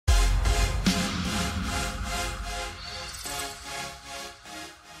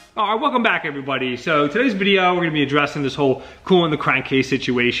All right, welcome back everybody. So today's video, we're gonna be addressing this whole cooling the crankcase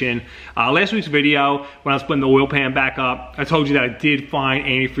situation. Last week's video, when I was putting the oil pan back up, I told you that I did find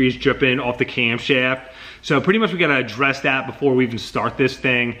antifreeze dripping off the camshaft. So pretty much we gotta address that before we even start this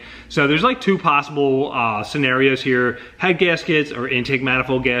thing. So there's like two possible scenarios here, head gaskets or intake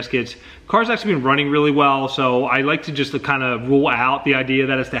manifold gaskets. Car's actually been running really well, so I like to just kind of rule out the idea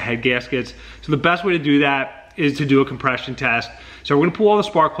that it's the head gaskets. So the best way to do that is to do a compression test. So we're gonna pull all the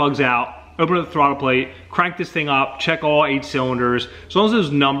spark plugs out, open up the throttle plate, crank this thing up, check all 8 cylinders. As long as those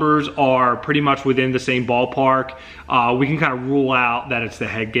numbers are pretty much within the same ballpark, we can kind of rule out that it's the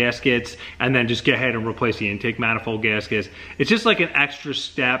head gaskets and then just get ahead and replace the intake manifold gaskets. It's just like an extra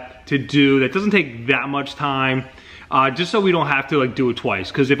step to do that doesn't take that much time. Just so we don't have to like do it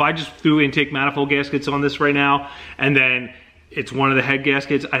twice. Because if I just threw intake manifold gaskets on this right now and then it's one of the head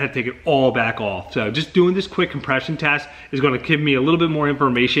gaskets, I'd have to take it all back off. So just doing this quick compression test is gonna give me a little bit more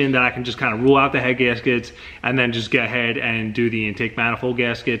information that I can just kind of rule out the head gaskets and then just get ahead and do the intake manifold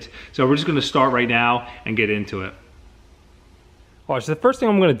gaskets. So we're just gonna start right now and get into it. All right, so the first thing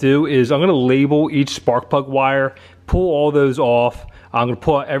I'm gonna do is I'm gonna label each spark plug wire, pull all those off. I'm gonna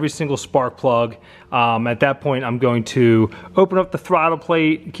pull out every single spark plug. At that point, I'm going to open up the throttle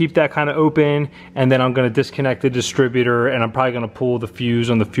plate, keep that kind of open, and then I'm gonna disconnect the distributor, and I'm probably gonna pull the fuse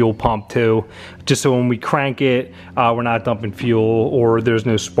on the fuel pump too, just so when we crank it, we're not dumping fuel or there's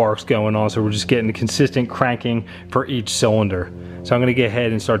no sparks going on, so we're just getting a consistent cranking for each cylinder. So I'm gonna get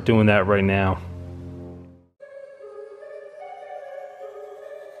ahead and start doing that right now.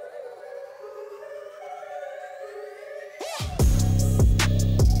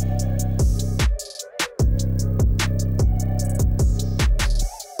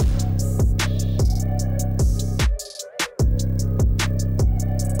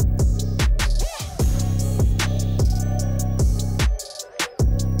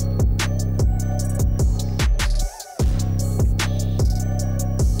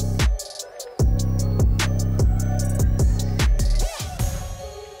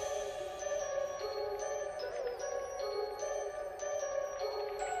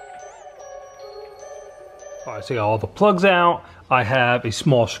 All right, so I got all the plugs out. I have a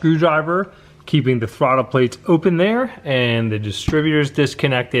small screwdriver keeping the throttle plates open there, and the distributor's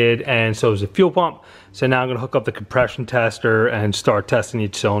disconnected, and so is the fuel pump. So now I'm gonna hook up the compression tester and start testing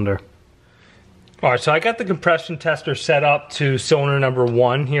each cylinder. All right, so I got the compression tester set up to cylinder number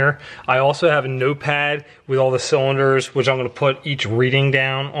 1 here. I also have a notepad with all the cylinders, which I'm gonna put each reading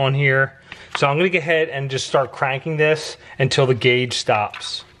down on here. So I'm gonna go ahead and just start cranking this until the gauge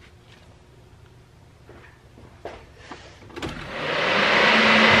stops.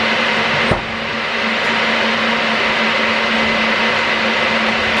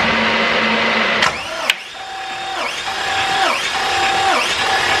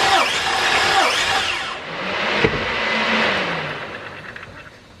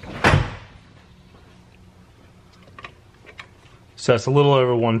 So it's a little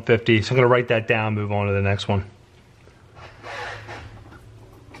over 150. So I'm gonna write that down, move on to the next one.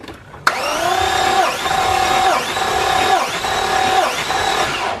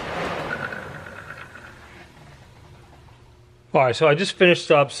 All right, so I just finished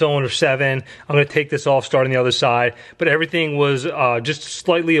up cylinder 7. I'm gonna take this off, start on the other side, but everything was just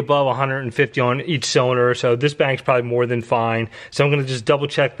slightly above 150 on each cylinder, so this bank's probably more than fine. So I'm gonna just double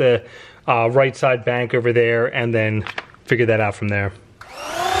check the right side bank over there and then figure that out from there.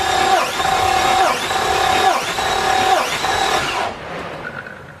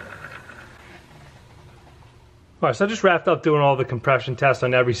 All right, so I just wrapped up doing all the compression tests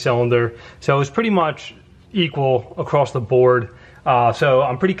on every cylinder. So it was pretty much equal across the board. So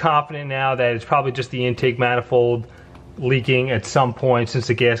I'm pretty confident now that it's probably just the intake manifold leaking at some point since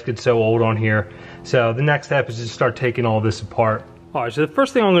the gasket's so old on here. So the next step is to start taking all this apart. All right, so the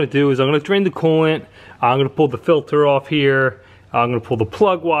first thing I'm gonna do is I'm gonna drain the coolant. I'm gonna pull the filter off here. I'm gonna pull the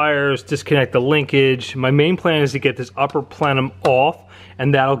plug wires, disconnect the linkage. My main plan is to get this upper plenum off,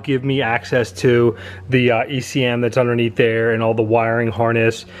 and that'll give me access to the ECM that's underneath there and all the wiring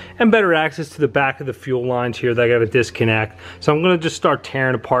harness, and better access to the back of the fuel lines here that I gotta disconnect. So I'm gonna just start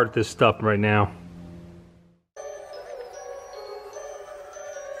tearing apart this stuff right now.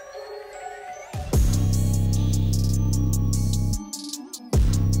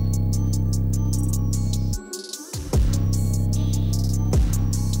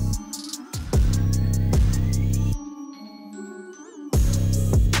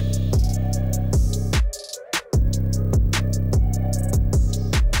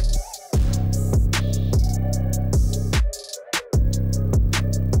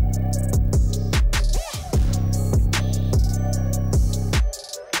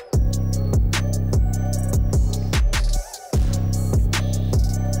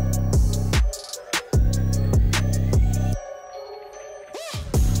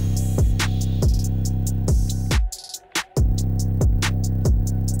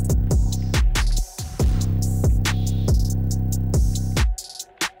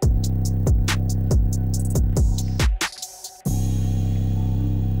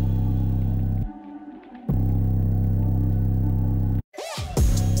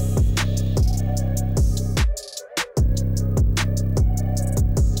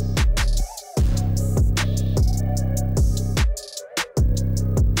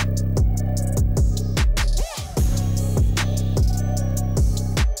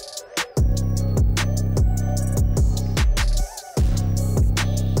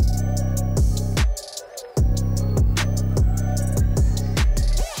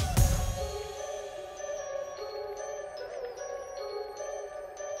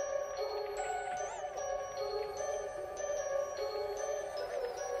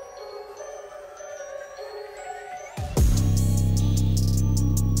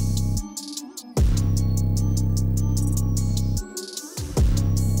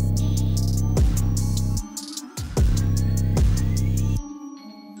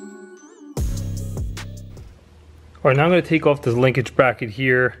 All right, now I'm going to take off this linkage bracket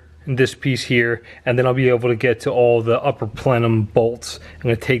here and this piece here, and then I'll be able to get to all the upper plenum bolts. I'm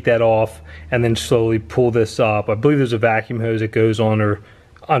going to take that off and then slowly pull this up. I believe there's a vacuum hose that goes on or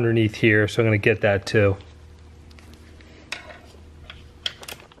underneath here, so I'm going to get that too.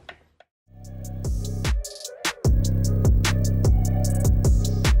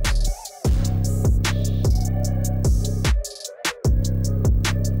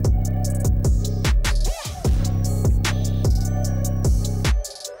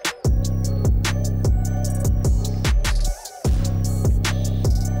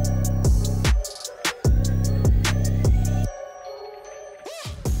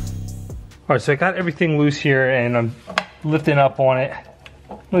 All right, so I got everything loose here and I'm lifting up on it.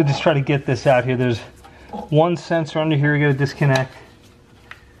 I'm gonna just try to get this out here. There's one sensor under here we gotta disconnect.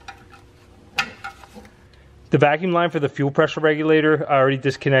 The vacuum line for the fuel pressure regulator, I already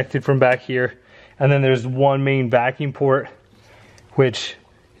disconnected from back here. And then there's one main vacuum port, which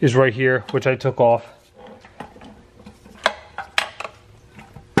is right here, which I took off.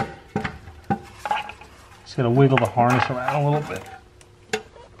 Just gonna wiggle the harness around a little bit.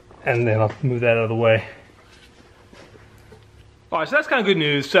 And then I'll move that out of the way. All right, so that's kind of good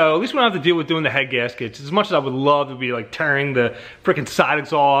news. So at least we don't have to deal with doing the head gaskets. As much as I would love to be like tearing the freaking side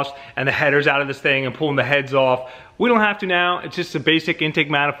exhaust and the headers out of this thing and pulling the heads off, we don't have to now. It's just a basic intake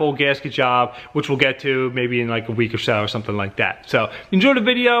manifold gasket job, which we'll get to maybe in like a week or so or something like that. So if you enjoyed the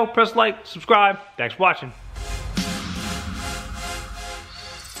video, press like, subscribe. Thanks for watching.